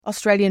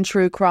Australian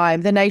True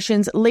Crime, the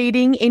nation's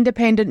leading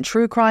independent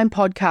true crime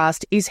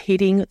podcast, is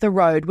hitting the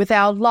road with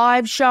our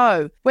live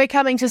show. We're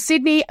coming to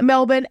Sydney,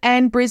 Melbourne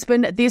and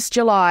Brisbane this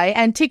July,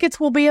 and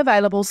tickets will be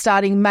available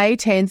starting May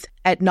 10th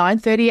at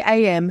 9:30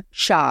 a.m.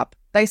 sharp.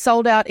 They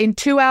sold out in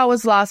 2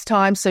 hours last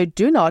time, so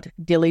do not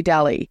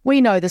dilly-dally.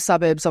 We know the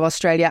suburbs of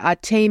Australia are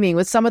teeming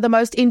with some of the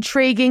most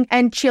intriguing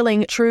and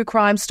chilling true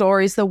crime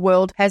stories the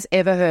world has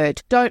ever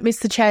heard. Don't miss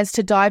the chance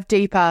to dive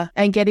deeper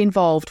and get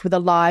involved with a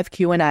live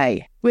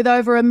Q&A. With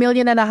over 1.5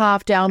 million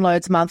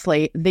downloads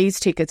monthly, these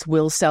tickets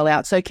will sell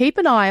out. So keep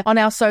an eye on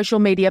our social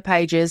media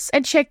pages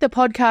and check the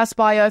podcast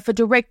bio for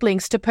direct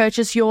links to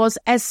purchase yours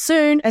as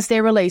soon as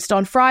they're released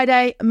on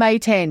Friday, May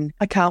 10.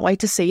 I can't wait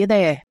to see you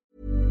there.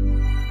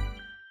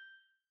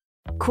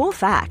 Cool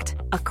fact,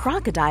 a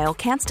crocodile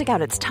can't stick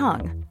out its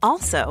tongue.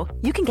 Also,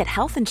 you can get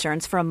health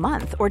insurance for a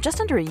month or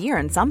just under a year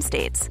in some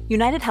states.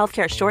 United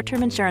Healthcare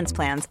short-term insurance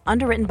plans,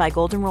 underwritten by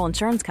Golden Rule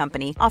Insurance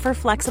Company, offer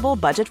flexible,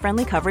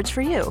 budget-friendly coverage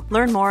for you.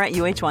 Learn more at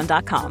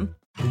uh1.com.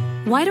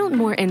 Why don't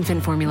more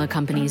infant formula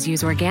companies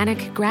use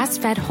organic,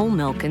 grass-fed whole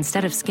milk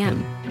instead of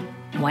skim?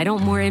 Why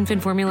don't more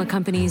infant formula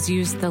companies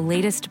use the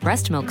latest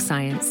breast milk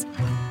science?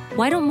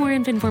 Why don't more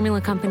infant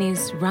formula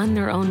companies run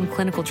their own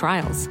clinical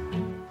trials?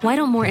 Why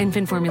don't more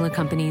infant formula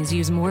companies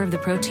use more of the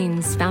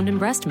proteins found in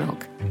breast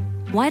milk?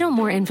 Why don't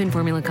more infant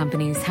formula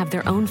companies have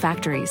their own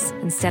factories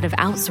instead of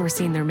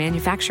outsourcing their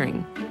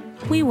manufacturing?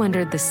 We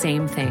wondered the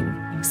same thing.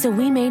 So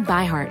we made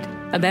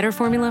ByHeart, a better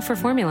formula for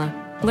formula.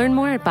 Learn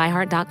more at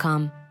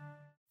byheart.com.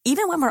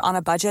 Even when we're on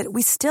a budget,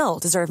 we still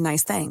deserve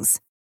nice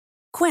things.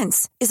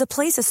 Quince is a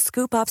place to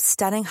scoop up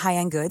stunning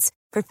high-end goods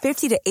for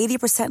 50 to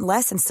 80%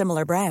 less than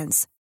similar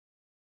brands.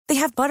 They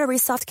have buttery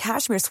soft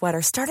cashmere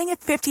sweaters starting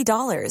at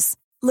 $50,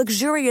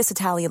 luxurious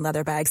Italian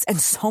leather bags, and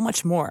so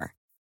much more.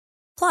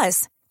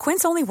 Plus,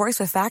 Quince only works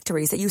with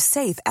factories that use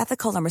safe,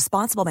 ethical, and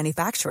responsible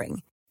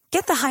manufacturing.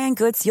 Get the high-end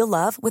goods you'll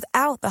love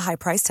without the high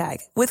price tag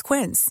with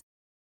Quince.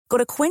 Go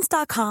to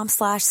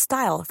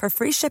quince.com/style for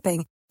free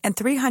shipping and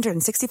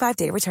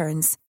 365-day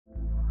returns.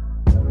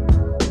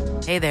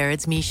 Hey there,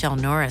 it's Michelle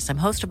Norris. I'm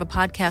host of a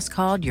podcast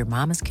called Your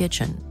Mama's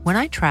Kitchen. When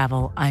I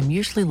travel, I'm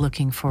usually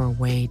looking for a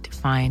way to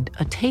find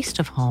a taste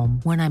of home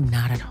when I'm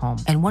not at home.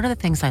 And one of the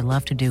things I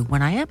love to do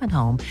when I am at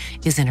home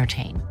is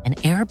entertain. And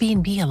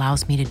Airbnb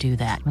allows me to do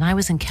that. When I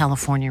was in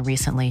California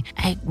recently,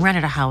 I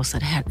rented a house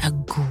that had a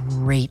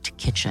great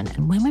kitchen.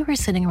 And when we were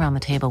sitting around the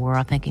table, we were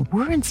all thinking,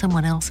 we're in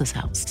someone else's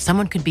house.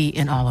 Someone could be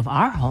in all of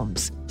our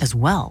homes as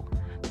well.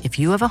 If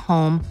you have a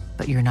home,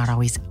 but you're not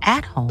always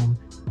at home,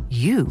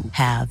 you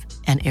have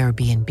an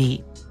Airbnb.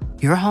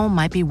 Your home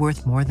might be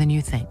worth more than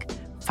you think.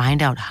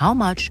 Find out how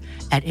much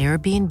at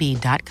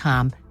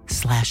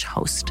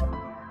airbnb.com/host.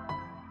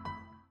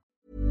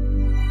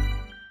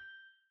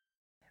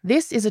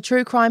 This is a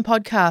true crime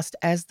podcast,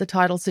 as the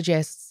title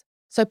suggests.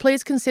 So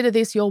please consider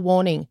this your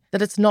warning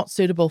that it's not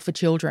suitable for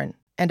children,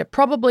 and it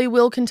probably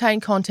will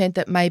contain content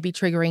that may be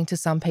triggering to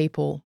some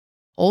people.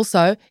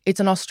 Also, it's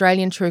an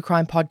Australian true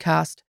crime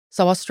podcast,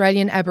 so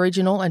Australian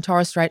Aboriginal and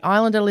Torres Strait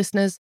Islander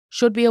listeners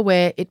should be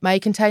aware it may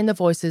contain the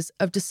voices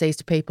of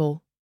deceased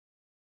people.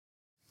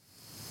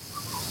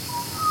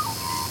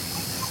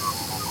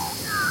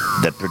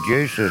 The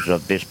producers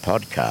of this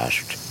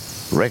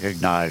podcast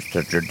recognise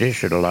the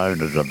traditional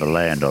owners of the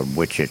land on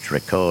which it's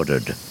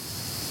recorded.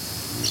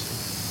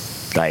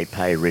 They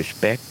pay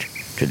respect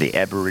to the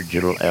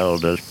Aboriginal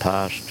elders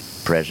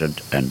past,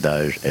 present and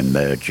those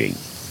emerging.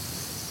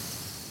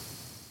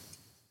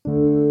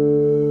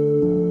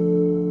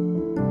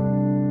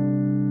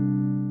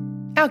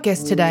 Our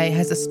guest today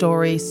has a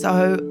story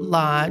so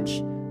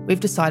large, we've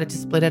decided to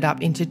split it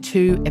up into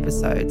 2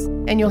 episodes,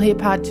 and you'll hear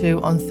part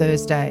 2 on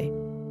Thursday.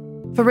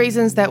 For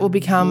reasons that will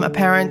become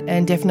apparent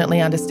and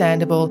definitely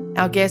understandable,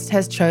 our guest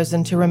has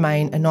chosen to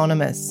remain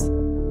anonymous.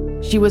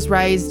 She was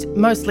raised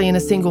mostly in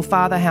a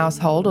single-father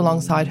household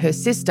alongside her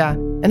sister,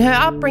 and her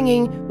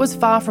upbringing was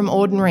far from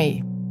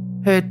ordinary.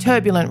 Her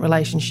turbulent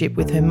relationship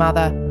with her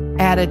mother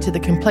added to the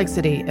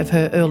complexity of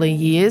her early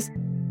years.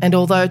 And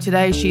although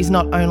today she's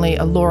not only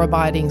a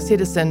law-abiding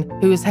citizen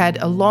who has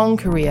had a long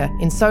career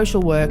in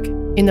social work,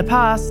 in the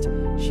past,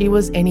 she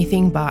was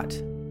anything but.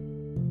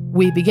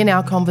 We begin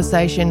our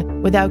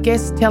conversation with our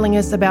guest telling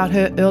us about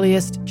her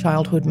earliest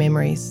childhood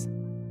memories.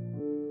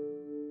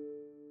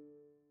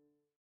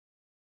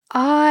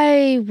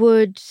 I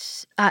would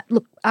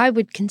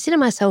consider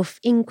myself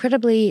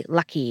incredibly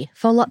lucky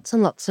for lots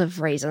and lots of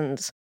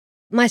reasons.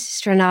 My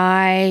sister and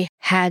I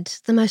had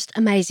the most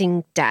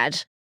amazing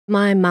dad.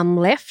 My mum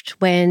left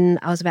when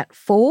I was about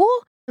 4.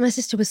 My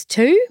sister was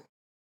 2.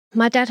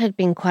 My dad had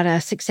been quite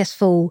a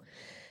successful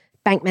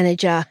bank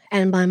manager,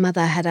 and my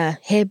mother had a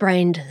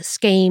harebrained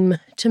scheme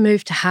to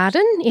move to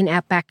Harden in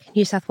outback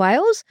New South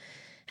Wales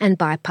and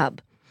buy a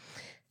pub.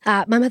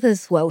 My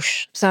mother's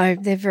Welsh, so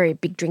they're very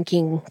big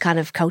drinking kind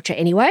of culture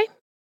anyway.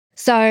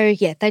 So,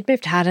 yeah, they'd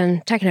moved to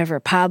Harden, taken over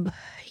a pub.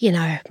 You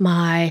know,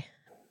 my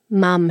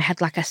mum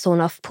had like a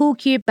sawn-off pool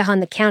cube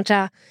behind the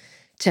counter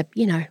to,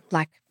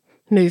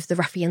 move the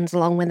ruffians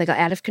along when they got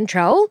out of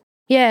control.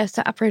 Yeah,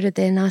 so uprooted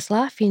their nice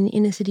life in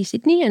inner city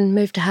Sydney and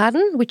moved to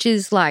Harden, which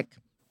is like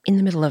in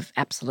the middle of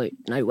absolute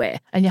nowhere.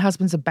 And your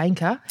husband's a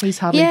banker. He's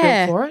hardly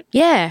built for it.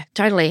 Yeah,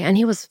 totally. And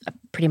he was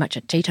pretty much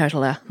a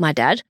teetotaler, my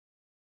dad.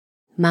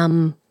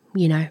 Mum,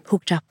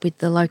 hooked up with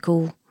the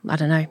local,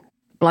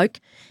 bloke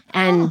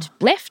and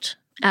left.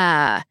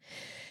 And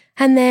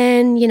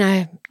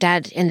then,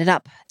 Dad ended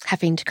up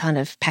having to kind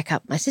of pack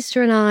up my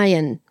sister and I,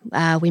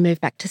 and we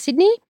moved back to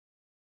Sydney.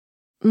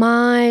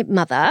 My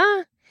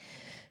mother,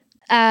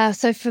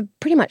 so for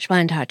pretty much my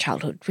entire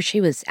childhood,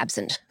 she was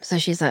absent. So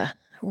she's a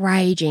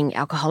raging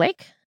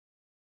alcoholic.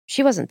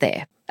 She wasn't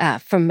there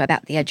from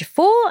about the age of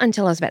 4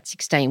 until I was about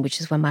 16,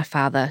 which is when my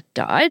father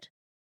died.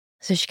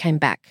 So she came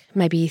back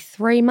maybe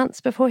 3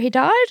 months before he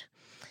died,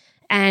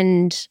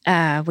 and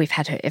we've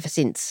had her ever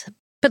since.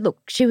 But look,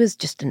 she was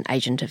just an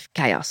agent of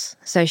chaos.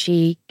 So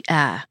she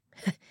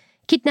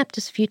kidnapped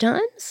us a few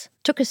times,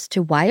 took us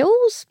to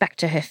Wales, back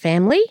to her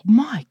family.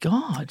 My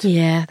God.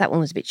 Yeah, that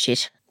one was a bit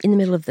shit. In the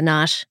middle of the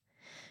night,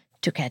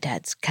 took our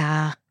dad's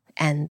car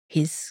and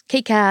his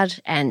key card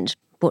and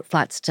bought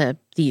flights to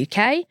the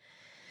UK.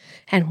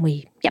 And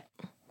we,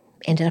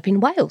 ended up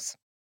in Wales.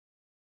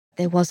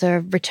 There was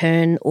a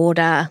return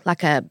order,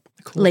 like a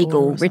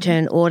legal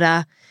return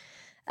order.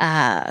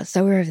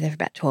 So we were over there for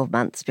about 12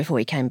 months before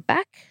we came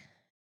back.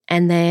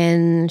 And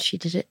then she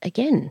did it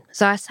again.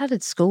 So I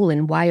started school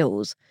in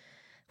Wales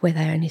where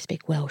they only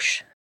speak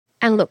Welsh.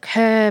 And look,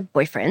 her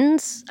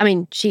boyfriends,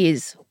 she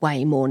is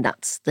way more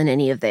nuts than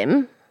any of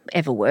them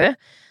ever were.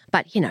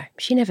 But,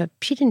 she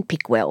didn't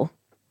pick well.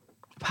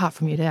 Apart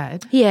from your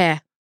dad? Yeah.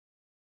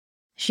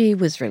 She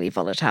was really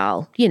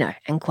volatile,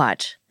 and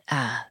quite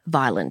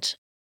violent.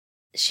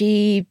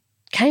 She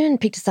came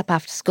and picked us up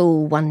after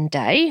school one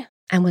day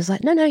and was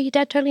like, no, your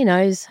dad totally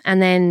knows,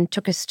 and then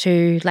took us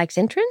to Lakes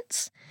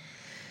Entrance.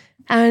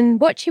 And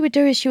what she would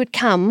do is she would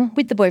come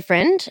with the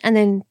boyfriend and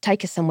then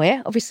take us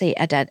somewhere. Obviously,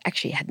 our dad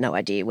actually had no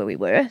idea where we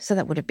were, so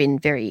that would have been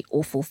very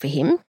awful for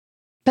him.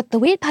 But the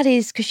weird part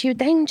is because she would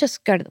then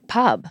just go to the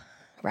pub,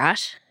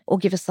 right, or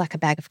give us like a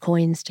bag of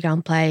coins to go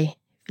and play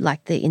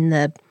like in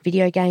the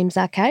video games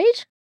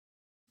arcade.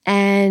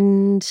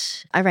 And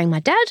I rang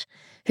my dad,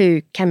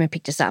 who came and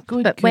picked us up.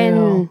 Good but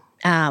girl.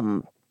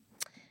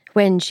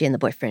 when she and the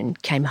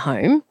boyfriend came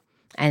home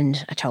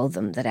and I told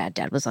them that our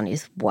dad was on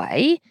his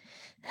way,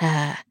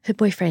 her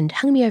boyfriend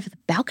hung me over the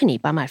balcony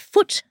by my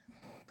foot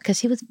because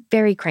he was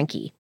very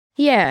cranky.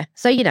 Yeah,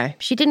 so,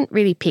 she didn't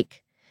really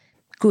pick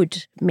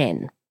good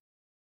men.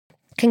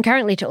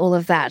 Concurrently to all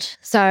of that,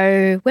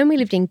 so when we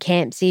lived in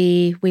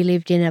Campsie, we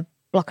lived in a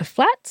block of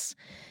flats,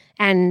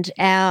 and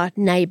our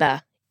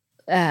neighbour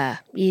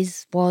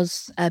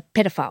was a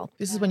pedophile.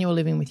 This is when you were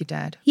living with your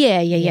dad?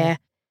 Yeah.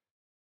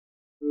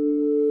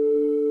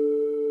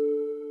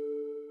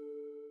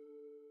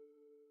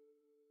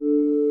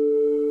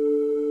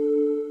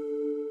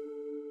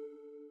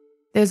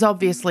 There's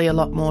obviously a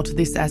lot more to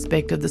this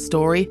aspect of the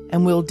story,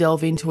 and we'll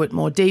delve into it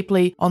more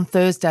deeply on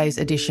Thursday's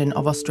edition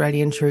of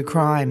Australian True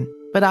Crime.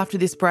 But after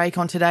this break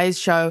on today's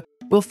show,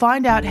 we'll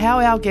find out how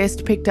our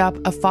guest picked up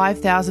a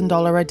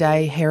 $5,000 a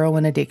day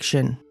heroin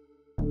addiction.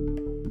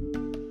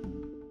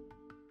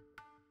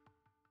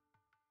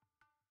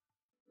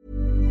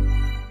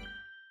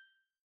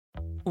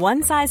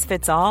 One size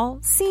fits all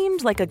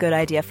seemed like a good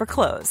idea for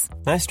clothes.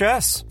 Nice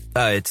dress.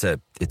 It's a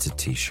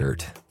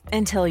t-shirt.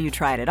 Until you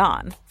tried it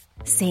on.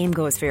 Same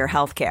goes for your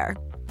healthcare.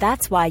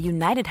 That's why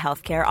United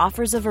Healthcare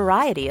offers a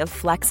variety of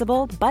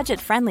flexible,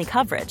 budget-friendly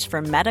coverage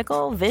for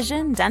medical,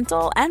 vision,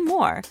 dental, and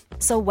more.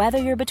 So whether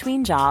you're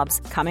between jobs,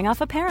 coming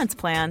off a parent's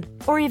plan,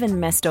 or even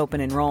missed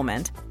open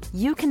enrollment,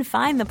 you can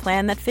find the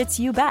plan that fits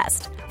you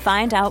best.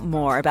 Find out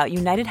more about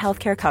United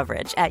Healthcare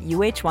coverage at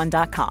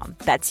uh1.com.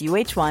 That's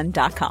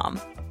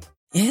uh1.com.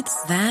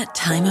 It's that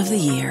time of the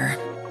year.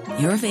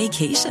 Your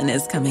vacation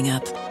is coming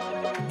up.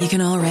 You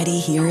can already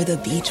hear the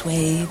beach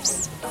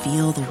waves,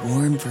 feel the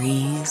warm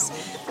breeze,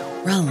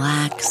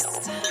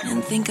 relax,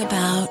 and think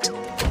about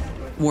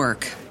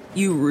work.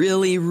 You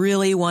really,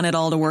 really want it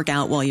all to work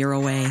out while you're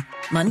away.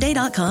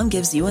 Monday.com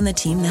gives you and the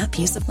team that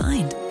peace of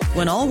mind.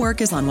 When all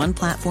work is on one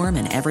platform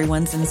and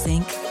everyone's in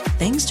sync,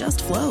 things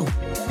just flow.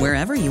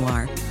 Wherever you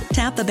are,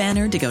 tap the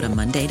banner to go to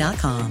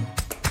Monday.com.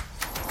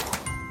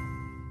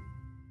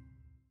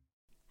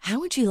 How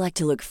would you like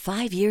to look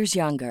 5 years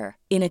younger?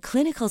 In a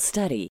clinical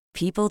study,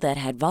 people that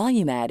had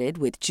volume added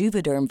with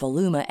Juvederm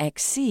Voluma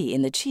XC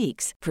in the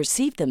cheeks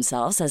perceived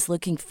themselves as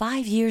looking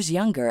 5 years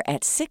younger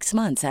at 6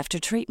 months after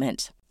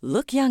treatment.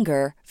 Look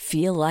younger,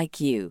 feel like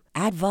you.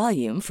 Add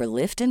volume for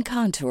lift and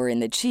contour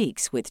in the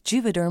cheeks with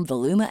Juvederm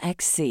Voluma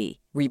XC.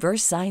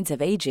 Reverse signs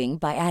of aging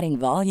by adding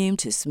volume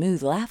to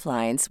smooth laugh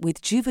lines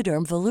with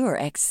Juvederm Volure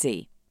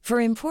XC. For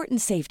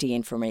important safety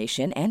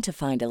information and to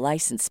find a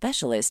licensed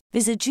specialist,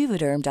 visit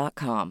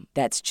Juvederm.com.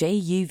 That's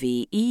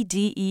Juvederm.com.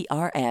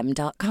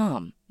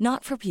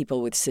 Not for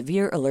people with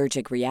severe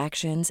allergic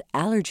reactions,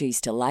 allergies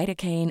to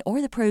lidocaine,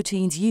 or the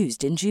proteins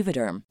used in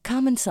Juvederm.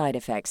 Common side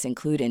effects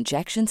include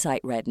injection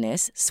site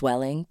redness,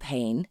 swelling,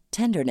 pain,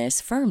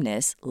 tenderness,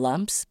 firmness,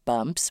 lumps,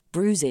 bumps,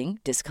 bruising,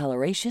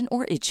 discoloration,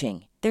 or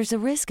itching. There's a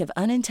risk of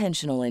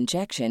unintentional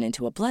injection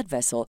into a blood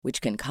vessel, which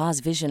can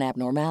cause vision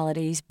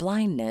abnormalities,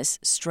 blindness,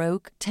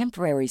 stroke,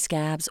 temporary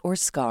scabs, or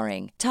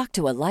scarring. Talk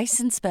to a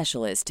licensed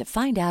specialist to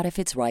find out if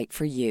it's right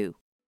for you.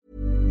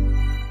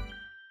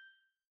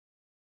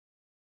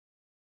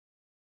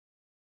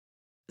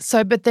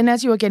 So, but then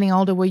as you were getting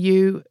older, were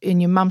you,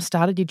 and your mum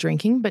started you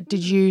drinking, but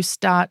did you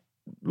start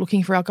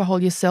looking for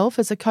alcohol yourself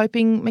as a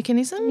coping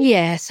mechanism?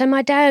 Yeah, so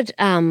my dad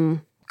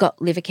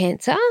got liver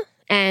cancer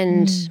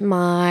and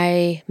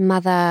my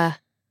mother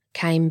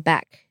came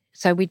back.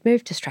 So we'd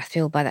moved to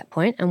Strathfield by that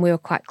point and we were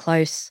quite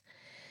close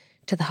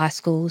to the high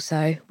school.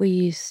 So we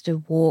used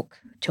to walk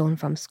to and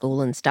from school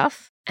and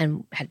stuff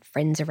and had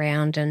friends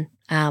around. And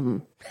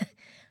I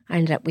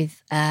ended up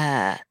with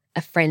a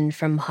friend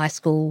from high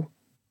school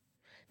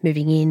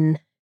moving in,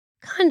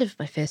 kind of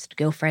my first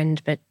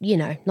girlfriend, but, you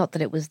know, not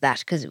that it was that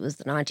because it was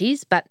the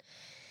 90s. But,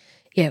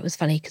 yeah, it was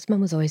funny because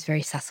Mum was always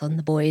very sus on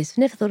the boys.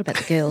 Never thought about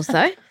the girls, though.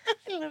 I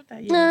love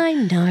that, yeah. I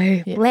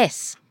know. Yeah.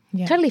 Bless.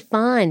 Yeah. Totally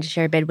fine to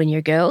share a bed when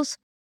you're girls.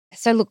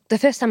 So, look, the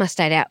first time I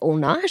stayed out all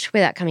night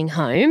without coming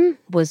home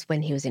was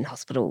when he was in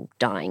hospital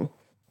dying,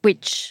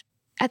 which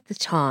at the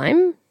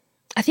time,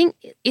 I think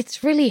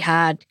it's really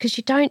hard because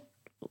you don't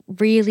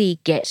really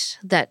get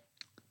that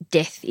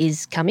death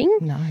is coming.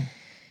 No.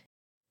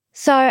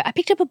 So I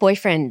picked up a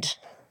boyfriend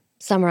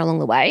somewhere along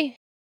the way.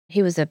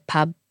 He was a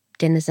pub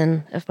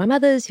denizen of my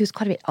mother's. He was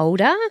quite a bit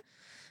older,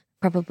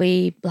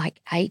 probably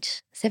like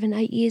 7,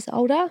 8 years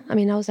older. I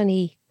mean, I was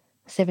only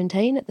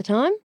 17 at the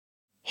time.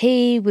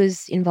 He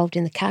was involved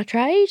in the car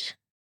trade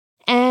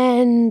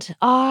and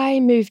I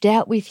moved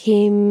out with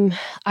him,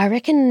 I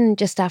reckon,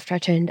 just after I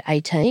turned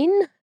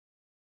 18.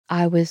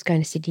 I was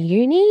going to Sydney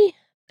Uni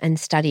and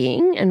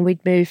studying, and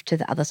we'd moved to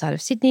the other side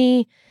of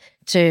Sydney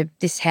to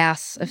this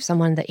house of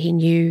someone that he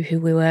knew who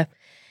we were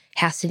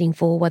house sitting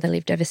for while they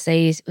lived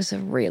overseas. It was a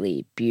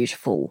really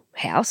beautiful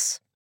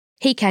house.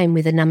 He came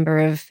with a number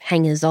of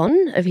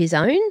hangers-on of his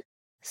own.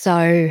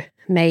 So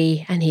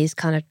me and his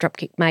kind of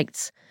dropkick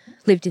mates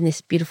lived in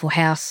this beautiful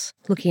house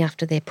looking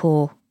after their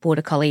poor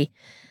border collie.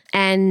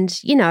 And,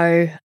 you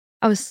know,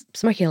 I was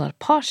smoking a lot of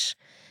pot.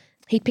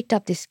 He picked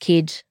up this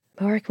kid,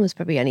 who I reckon was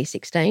probably only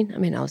 16. I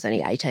mean, I was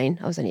only 18.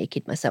 I was only a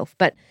kid myself.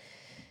 But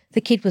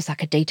the kid was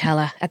like a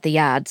detailer at the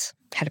yards,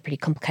 had a pretty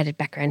complicated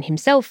background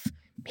himself.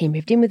 He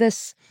moved in with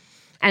us.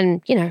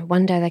 And, you know,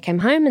 one day they came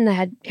home and they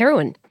had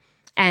heroin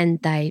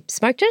and they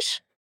smoked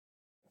it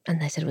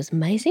and they said it was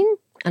amazing.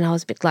 And I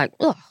was a bit like,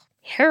 oh,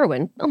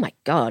 heroin? Oh, my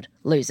God,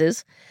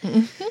 losers.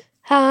 Mm-hmm.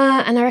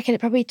 And I reckon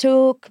it probably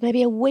took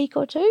maybe a week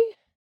or two.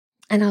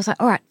 And I was like,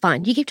 all right,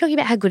 fine. You keep talking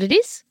about how good it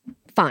is?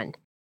 Fine.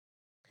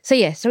 So,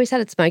 yeah, so we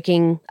started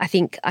smoking. I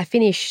think I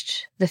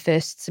finished the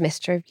first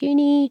semester of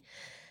uni,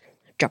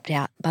 dropped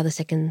out by the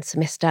second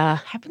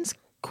semester. Happens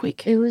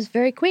quick. It was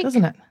very quick.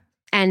 Doesn't it?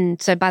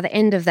 And so by the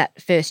end of that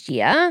first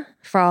year,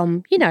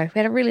 from, you know, we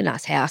had a really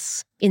nice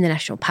house in the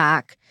national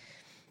park,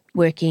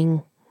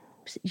 working,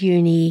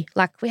 uni,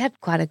 like we had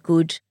quite a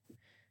good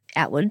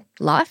outward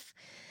life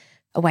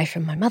away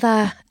from my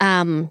mother.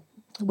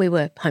 We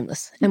were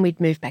homeless and we'd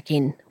moved back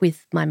in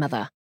with my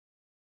mother.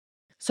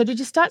 So did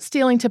you start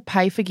stealing to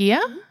pay for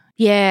gear?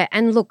 Yeah,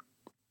 and look,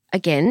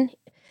 again,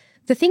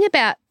 the thing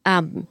about,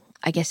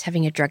 I guess,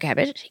 having a drug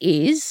habit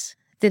is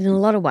that in a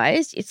lot of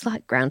ways it's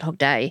like Groundhog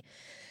Day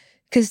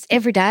because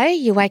every day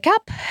you wake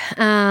up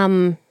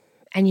and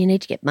you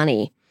need to get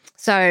money.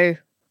 So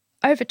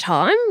over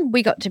time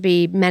we got to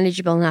be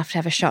manageable enough to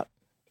have a shot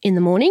in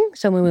the morning.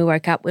 So when we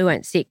woke up, we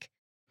weren't sick.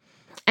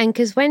 And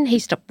because when he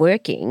stopped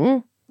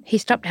working, he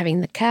stopped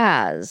having the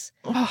cars.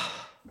 Oh.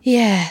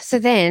 Yeah, so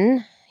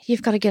then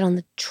you've got to get on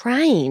the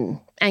train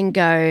and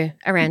go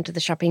around to the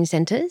shopping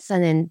centres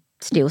and then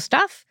steal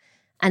stuff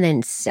and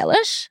then sell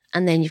it.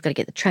 And then you've got to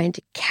get the train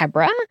to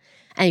Cabra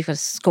and you've got to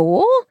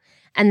score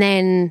and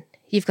then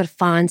you've got to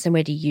find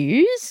somewhere to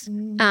use.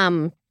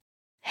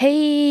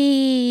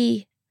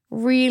 He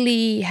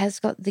really has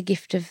got the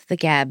gift of the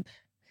gab,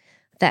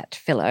 that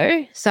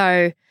fellow.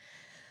 So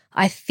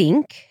I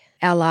think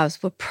our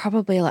lives were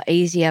probably a lot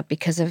easier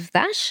because of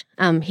that.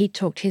 He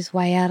talked his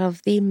way out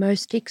of the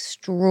most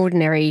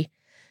extraordinary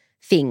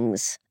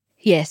things.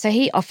 Yeah, so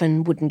he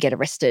often wouldn't get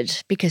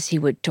arrested because he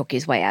would talk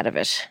his way out of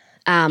it.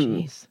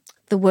 The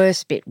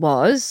worst bit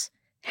was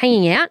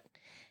hanging out,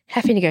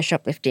 having to go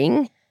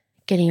shoplifting,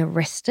 getting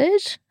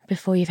arrested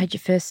before you've had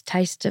your first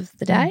taste of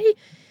the day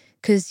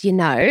because, you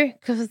know,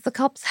 because the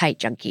cops hate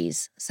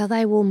junkies. So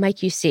they will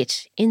make you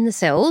sit in the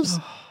cells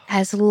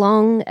as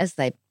long as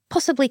they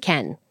possibly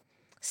can.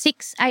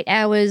 6-8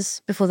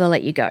 hours before they'll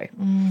let you go.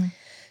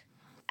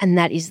 And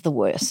that is the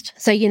worst.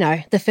 So, you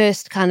know, the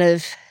first kind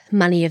of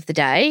money of the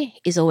day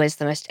is always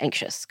the most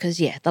anxious because,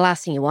 yeah, the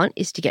last thing you want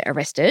is to get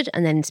arrested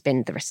and then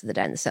spend the rest of the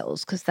day in the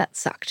cells because that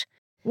sucked.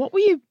 What were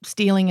you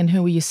stealing and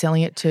who were you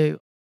selling it to?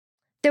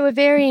 There were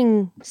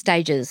varying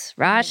stages,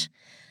 right?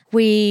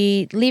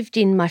 We lived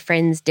in my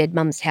friend's dead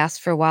mum's house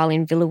for a while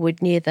in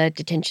Villawood near the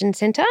detention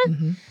centre.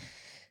 Mm-hmm.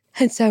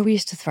 And so we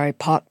used to throw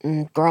pot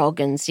and grog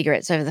and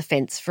cigarettes over the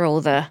fence for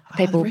all the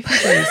people. The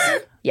refugees.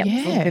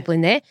 For all the people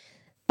in there.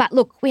 But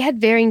look, we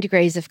had varying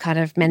degrees of kind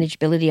of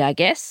manageability, I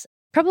guess.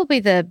 Probably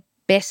the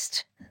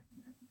best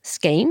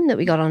scheme that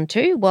we got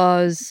onto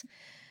was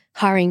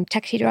hiring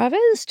taxi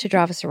drivers to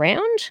drive us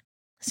around.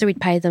 So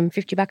we'd pay them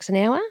 $50 an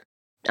hour.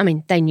 I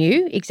mean, they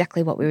knew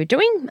exactly what we were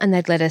doing and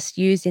they'd let us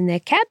use in their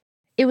cab.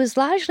 It was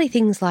largely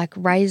things like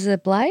razor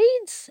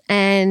blades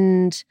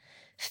and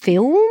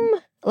film,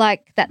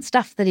 like that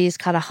stuff that is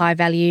kind of high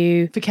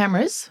value. For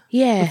cameras?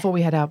 Yeah. Before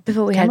we had had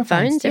camera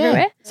phones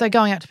everywhere. So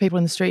going out to people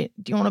in the street,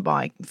 do you want to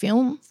buy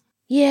film?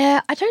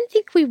 Yeah, I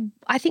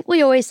think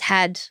we always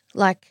had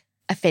like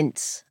a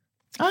fence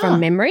from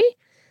memory.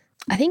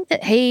 I think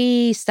that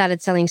he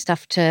started selling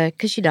stuff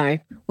because,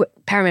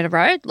 Parramatta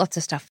Road, lots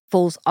of stuff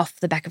falls off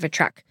the back of a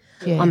truck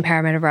on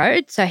Parramatta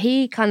Road. So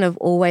he kind of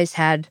always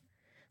had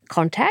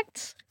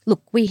contacts.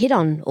 Look, we hit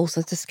on all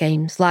sorts of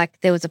schemes. Like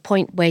there was a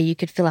point where you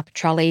could fill up a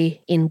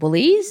trolley in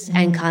Woolies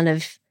and kind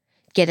of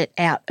get it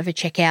out of a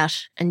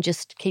checkout and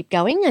just keep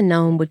going and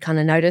no one would kind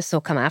of notice or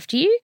come after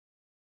you.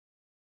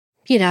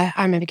 I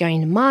remember going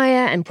to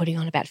Myer and putting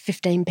on about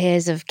 15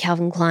 pairs of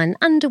Calvin Klein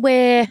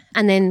underwear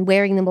and then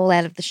wearing them all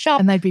out of the shop.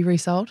 And they'd be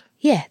resold?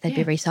 Yeah, they'd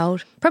be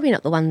resold. Probably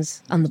not the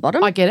ones on the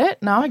bottom. I get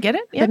it. No, I get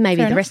it. But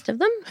maybe the rest of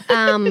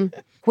them.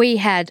 We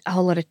had a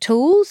whole lot of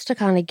tools to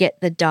kind of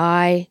get the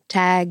dye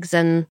tags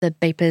and the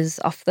beepers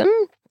off them.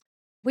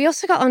 We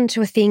also got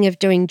onto a thing of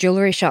doing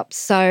jewellery shops.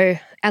 So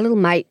our little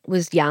mate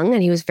was young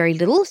and he was very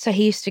little. So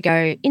he used to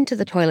go into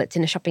the toilets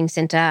in a shopping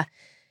centre,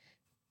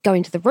 go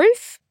into the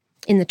roof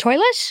in the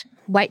toilet,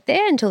 wait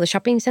there until the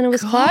shopping centre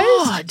was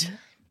closed.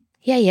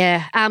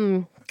 Yeah.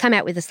 Come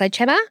out with a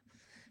sledgehammer,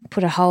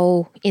 put a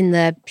hole in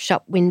the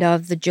shop window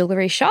of the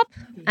jewellery shop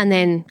and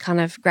then kind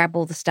of grab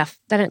all the stuff.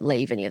 They don't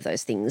leave any of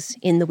those things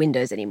in the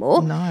windows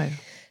anymore. No.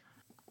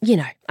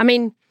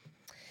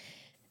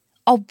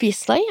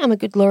 Obviously I'm a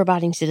good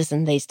law-abiding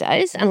citizen these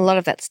days and a lot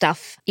of that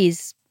stuff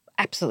is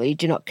absolutely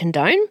do not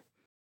condone.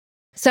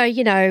 So,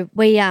 I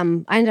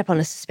ended up on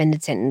a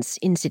suspended sentence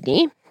in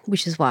Sydney,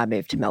 which is why I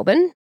moved to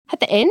Melbourne. At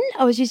the end,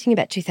 I was using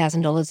about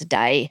 $2,000 a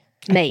day,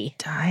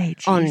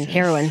 on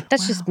heroin.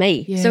 That's just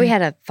me. Yeah. So we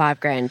had a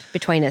 $5,000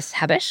 between us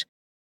habit.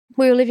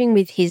 We were living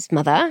with his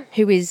mother,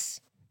 who is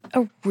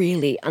a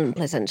really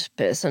unpleasant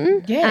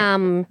person.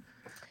 Yeah.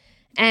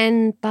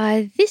 And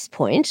by this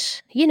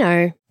point,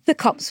 the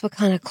cops were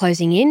kind of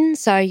closing in.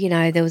 So,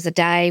 there was a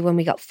day when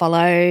we got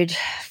followed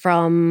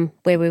from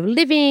where we were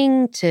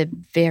living to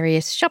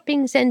various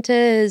shopping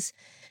centres,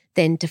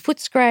 then to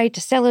Footscray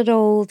to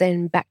Celador,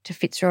 then back to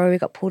Fitzroy. We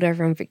got pulled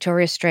over on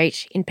Victoria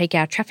Street in peak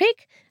hour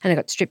traffic and I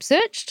got strip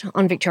searched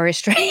on Victoria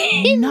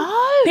Street. No.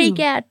 Peak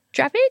hour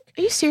traffic.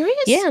 Are you serious?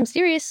 Yeah, I'm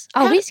serious.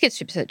 We used to get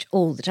strip searched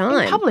all the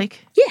time. In public?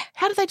 Yeah.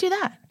 How do they do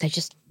that? They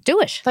just do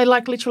it. They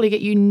literally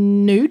get you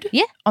nude?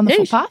 Yeah. On the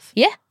nude. footpath?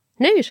 Yeah,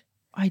 nude.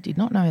 I did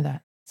not know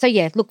that. So,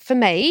 look, for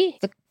me,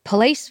 the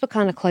police were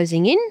kind of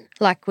closing in,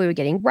 like we were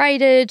getting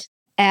raided.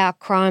 Our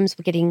crimes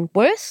were getting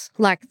worse,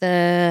 like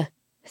the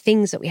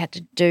things that we had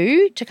to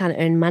do to kind of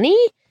earn money.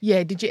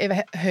 Yeah, did you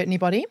ever hurt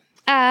anybody?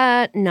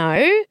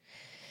 No.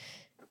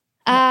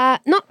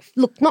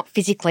 Not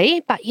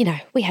physically, but,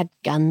 we had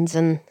guns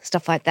and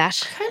stuff like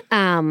that.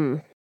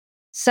 Okay.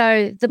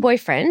 So the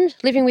boyfriend,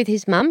 living with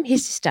his mum,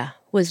 his sister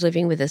was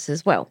living with us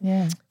as well.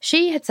 Yeah.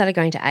 She had started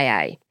going to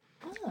AA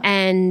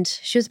and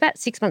she was about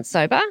 6 months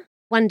sober.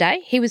 One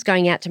day we were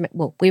going out to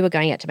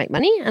make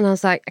money and I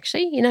was like,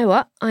 actually, you know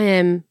what? I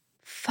am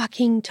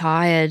fucking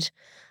tired.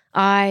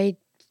 I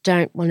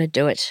don't want to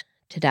do it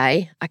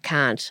today. I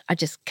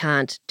just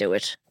can't do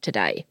it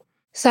today.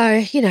 So,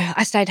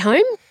 I stayed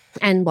home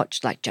and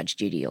watched like Judge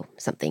Judy or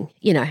something,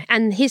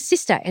 and his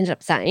sister ended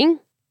up saying,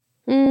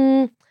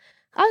 I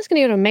was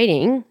going to go to a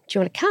meeting. Do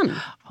you want to come?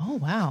 Oh,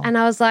 wow. And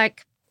I was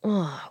like,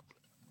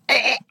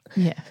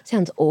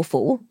 sounds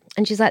awful.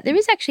 And she's like, there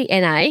is actually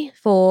NA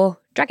for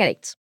drug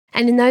addicts.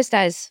 And in those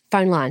days,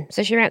 phone line.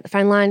 So she ran out the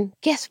phone line.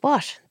 Guess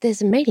what?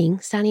 There's a meeting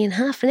starting in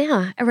half an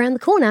hour around the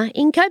corner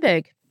in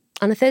Coburg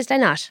on a Thursday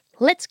night.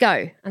 Let's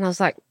go. And I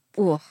was like,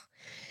 oh.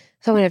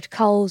 So I went over to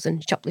Coles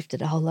and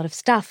shoplifted a whole lot of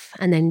stuff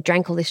and then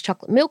drank all this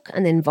chocolate milk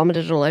and then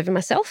vomited it all over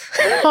myself.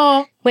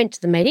 Went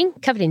to the meeting,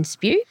 covered in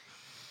spew.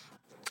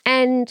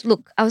 And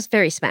look, I was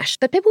very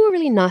smashed. But people were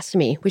really nice to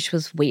me, which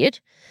was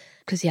weird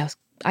because,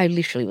 I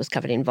literally was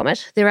covered in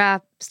vomit. There are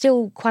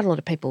still quite a lot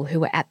of people who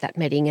were at that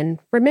meeting and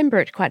remember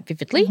it quite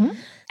vividly. Mm-hmm.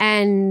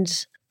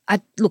 And I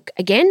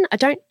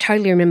don't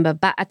totally remember,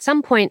 but at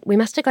some point we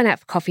must have gone out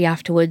for coffee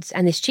afterwards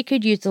and this chick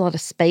who'd used a lot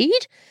of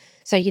speed.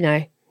 So,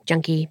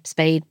 junkie,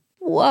 speed.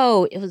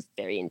 Whoa, it was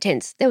very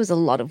intense. There was a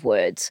lot of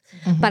words.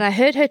 Mm-hmm. But I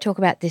heard her talk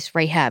about this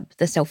rehab,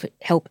 the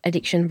Self-Help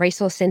Addiction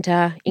Resource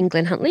Centre in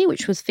Glen Huntly,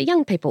 which was for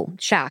young people,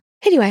 Shark.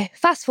 Anyway,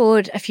 fast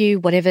forward a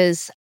few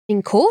whatevers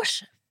in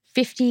court,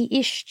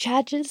 50-ish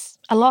charges,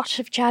 a lot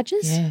of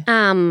charges.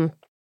 Yeah.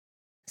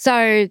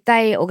 So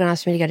they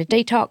organised me to go to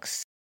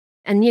detox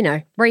and,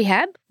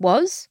 rehab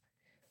was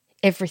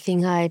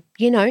everything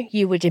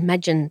you would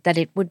imagine that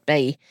it would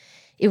be.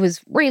 It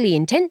was really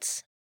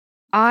intense.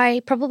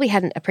 I probably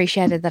hadn't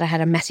appreciated that I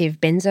had a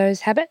massive benzos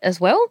habit as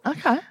well.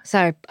 Okay. So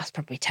I was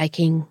probably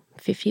taking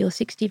 50 or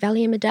 60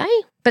 Valium a day.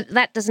 But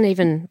that doesn't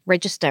even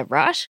register,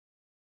 right?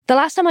 The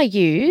last time I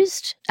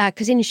used,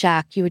 because in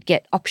Shark you would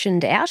get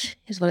optioned out,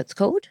 is what it's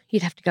called.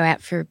 You'd have to go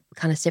out for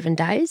kind of 7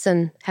 days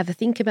and have a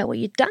think about what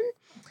you'd done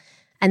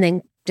and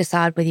then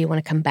decide whether you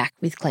want to come back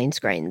with clean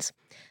screens.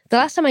 The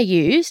last time I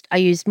used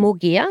more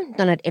gear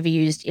than I'd ever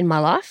used in my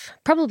life,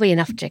 probably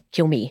enough to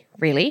kill me,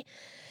 really.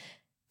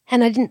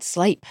 And I didn't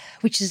sleep,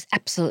 which is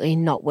absolutely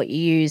not what you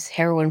use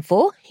heroin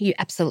for. You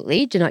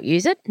absolutely do not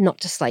use it, not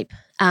to sleep.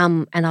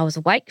 And I was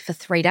awake for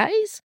 3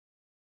 days.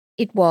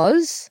 It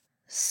was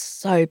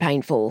so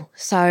painful,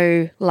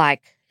 so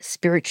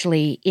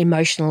spiritually,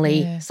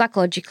 emotionally,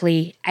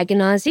 psychologically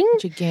agonising.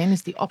 Which again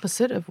is the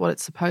opposite of what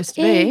it's supposed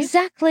to be.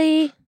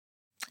 Exactly.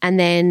 And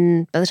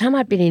then by the time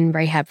I'd been in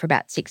rehab for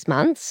about 6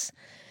 months,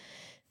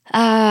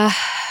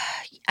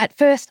 at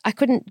first I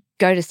couldn't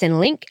go to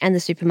Centrelink and the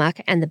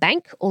supermarket and the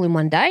bank all in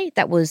one day.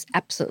 That was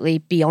absolutely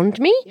beyond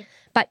me. Yep.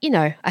 But,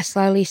 I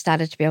slowly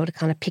started to be able to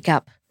kind of pick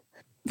up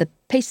the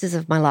pieces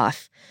of my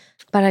life.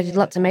 But I did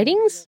lots of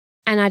meetings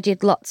and I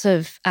did lots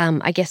of,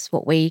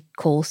 what we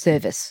call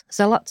service.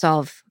 So lots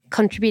of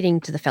contributing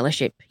to the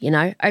fellowship,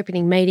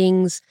 opening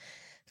meetings,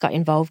 got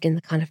involved in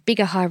the kind of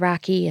bigger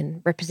hierarchy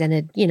and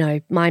represented,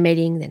 my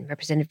meeting, then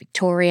represented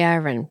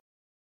Victoria. And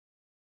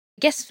I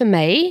guess for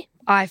me,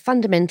 I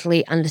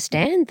fundamentally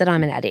understand that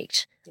I'm an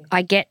addict.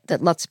 I get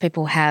that lots of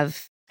people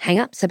have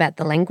hang-ups about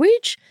the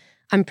language.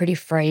 I'm pretty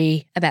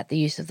free about the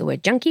use of the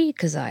word junkie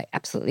because I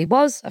absolutely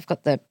was. I've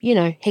got the,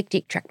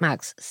 hectic track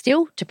marks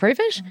still to prove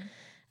it. Mm-hmm.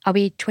 I'll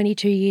be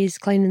 22 years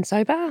clean and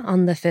sober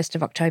on the 1st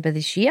of October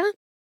this year.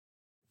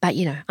 But,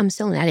 I'm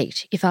still an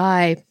addict. If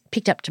I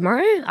picked up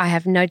tomorrow, I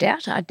have no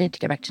doubt I'd need to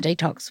go back to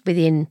detox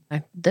within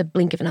the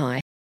blink of an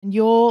eye.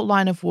 Your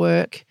line of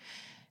work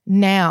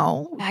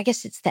now, I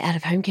guess it's the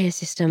out-of-home care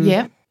system.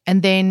 Yeah,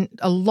 and then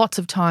lots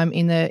of time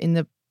in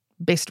the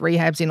best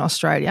rehabs in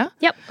Australia.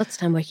 Yep, lots of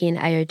time working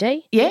in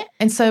AOD. Yeah,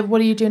 and so what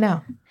do you do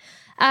now?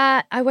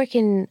 I work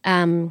in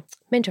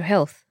mental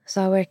health.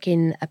 So I work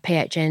in a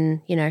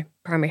PHN,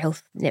 primary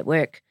health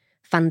network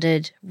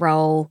funded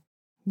role.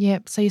 Yeah,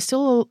 so you're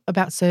still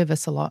about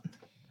service a lot.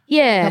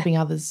 Yeah. Helping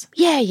others.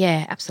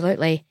 Yeah,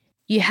 absolutely.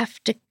 You have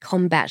to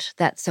combat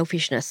that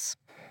selfishness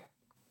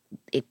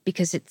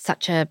because it's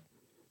such a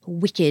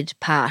wicked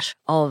part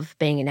of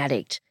being an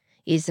addict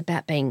is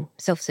about being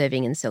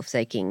self-serving and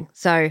self-seeking.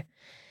 So,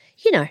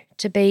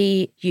 to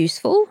be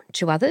useful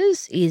to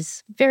others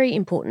is very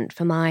important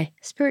for my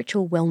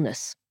spiritual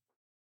wellness.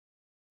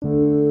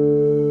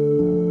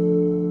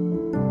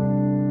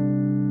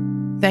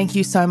 Thank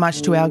you so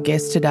much to our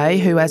guest today,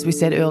 who, as we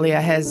said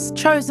earlier, has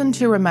chosen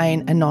to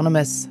remain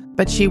anonymous.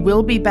 But she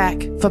will be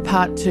back for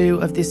part 2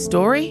 of this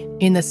story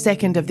in the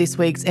second of this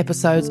week's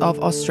episodes of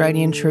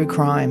Australian True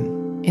Crime.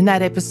 In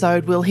that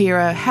episode, we'll hear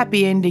a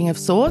happy ending of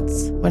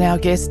sorts when our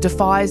guest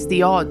defies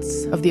the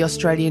odds of the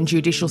Australian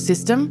judicial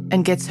system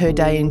and gets her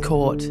day in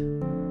court.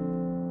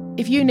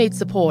 If you need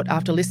support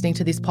after listening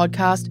to this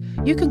podcast,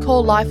 you can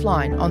call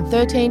Lifeline on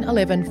 13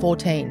 11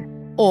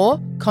 14 or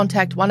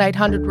contact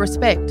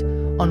 1800-RESPECT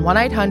on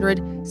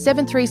 1800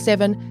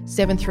 737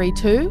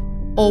 732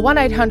 or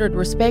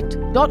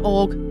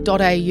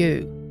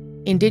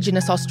 1800respect.org.au.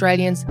 Indigenous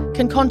Australians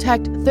can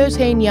contact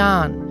 13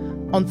 Yarn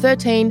on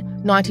 13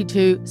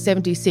 92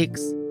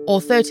 76 or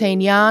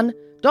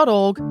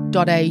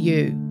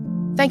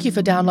 13yarn.org.au. Thank you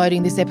for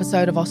downloading this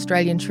episode of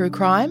Australian True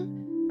Crime.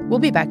 We'll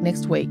be back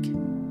next week.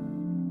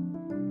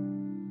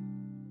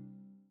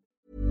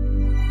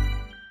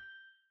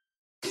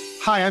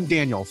 Hi, I'm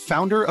Daniel,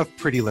 founder of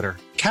Pretty Litter.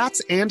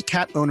 Cats and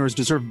cat owners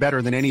deserve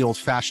better than any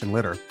old-fashioned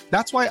litter.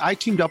 That's why I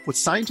teamed up with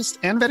scientists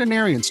and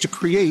veterinarians to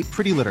create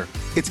Pretty Litter.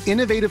 Its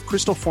innovative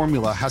crystal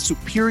formula has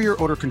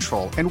superior odor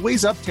control and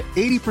weighs up to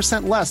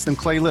 80% less than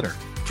clay litter.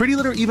 Pretty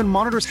Litter even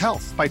monitors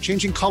health by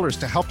changing colors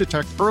to help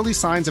detect early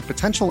signs of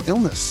potential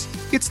illness.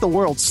 It's the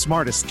world's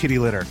smartest kitty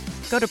litter.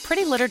 Go to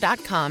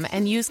prettylitter.com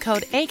and use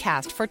code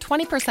ACAST for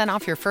 20%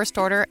 off your first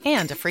order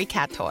and a free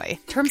cat toy.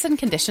 Terms and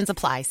conditions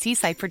apply. See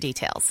site for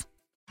details.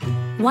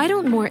 Why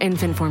don't more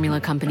infant formula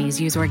companies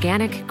use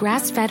organic,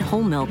 grass-fed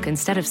whole milk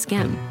instead of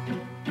skim?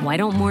 Why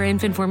don't more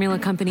infant formula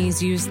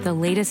companies use the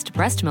latest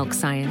breast milk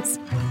science?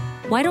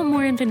 Why don't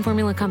more infant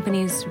formula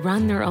companies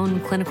run their own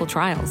clinical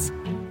trials?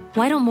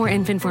 Why don't more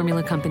infant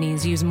formula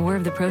companies use more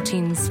of the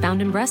proteins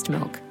found in breast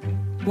milk?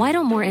 Why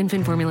don't more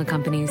infant formula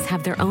companies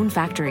have their own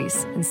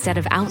factories instead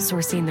of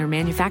outsourcing their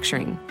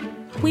manufacturing?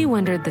 We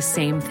wondered the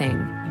same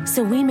thing.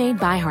 So we made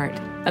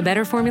ByHeart, a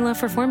better formula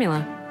for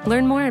formula.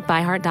 Learn more at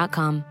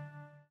byheart.com.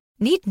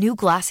 Need new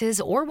glasses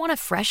or want a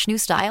fresh new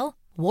style?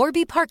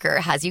 Warby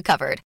Parker has you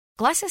covered.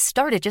 Glasses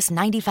start at just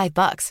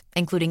 $95,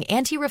 including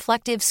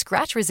anti-reflective,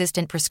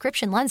 scratch-resistant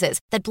prescription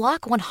lenses that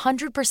block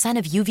 100%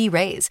 of UV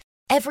rays.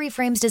 Every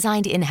frame's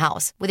designed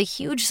in-house with a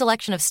huge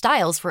selection of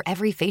styles for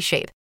every face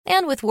shape.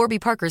 And with Warby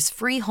Parker's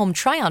free home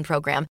try-on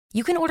program,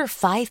 you can order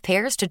 5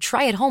 pairs to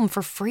try at home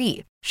for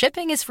free.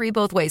 Shipping is free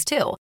both ways,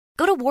 too.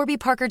 Go to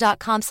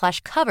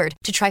warbyparker.com/covered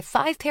to try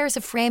 5 pairs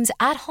of frames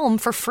at home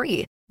for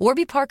free.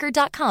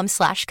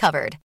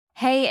 warbyparker.com/covered.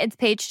 Hey, it's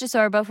Paige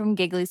DeSorbo from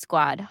Giggly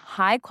Squad.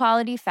 High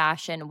quality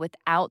fashion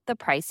without the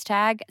price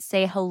tag.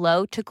 Say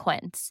hello to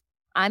Quince.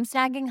 I'm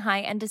snagging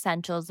high-end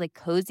essentials like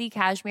cozy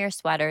cashmere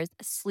sweaters,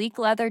 sleek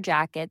leather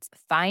jackets,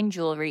 fine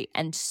jewelry,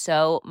 and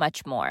so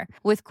much more.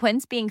 With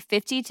Quince being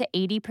 50 to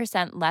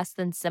 80% less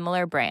than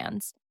similar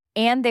brands.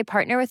 And they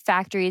partner with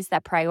factories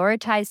that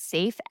prioritize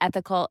safe,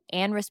 ethical,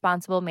 and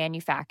responsible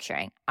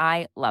manufacturing.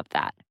 I love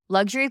that.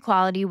 Luxury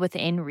quality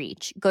within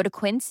reach. Go to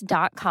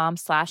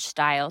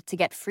quince.com/style to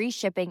get free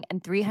shipping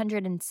and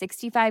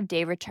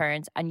 365-day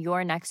returns on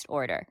your next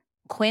order.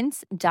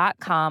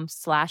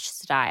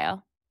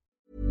 Quince.com/style.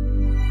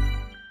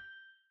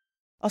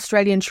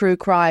 Australian True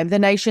Crime, the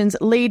nation's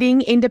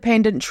leading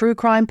independent true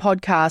crime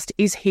podcast,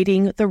 is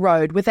hitting the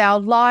road with our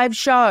live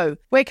show.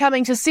 We're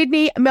coming to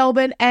Sydney,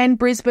 Melbourne and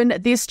Brisbane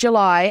this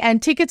July,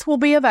 and tickets will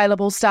be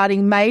available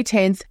starting May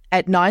 10th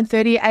at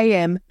 9:30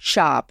 a.m.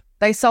 sharp.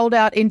 They sold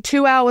out in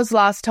 2 hours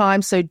last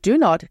time, so do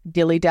not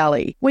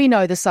dilly-dally. We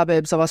know the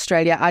suburbs of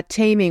Australia are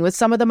teeming with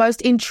some of the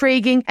most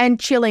intriguing and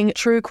chilling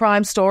true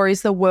crime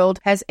stories the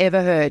world has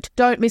ever heard.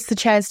 Don't miss the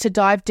chance to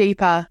dive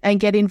deeper and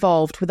get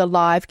involved with a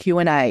live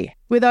Q&A.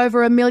 With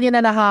over 1.5 million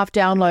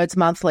downloads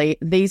monthly,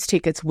 these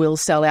tickets will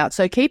sell out.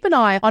 So keep an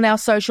eye on our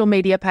social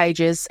media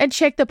pages and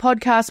check the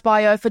podcast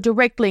bio for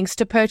direct links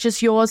to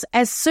purchase yours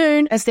as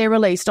soon as they're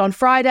released on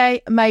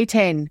Friday, May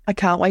 10. I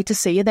can't wait to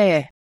see you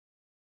there.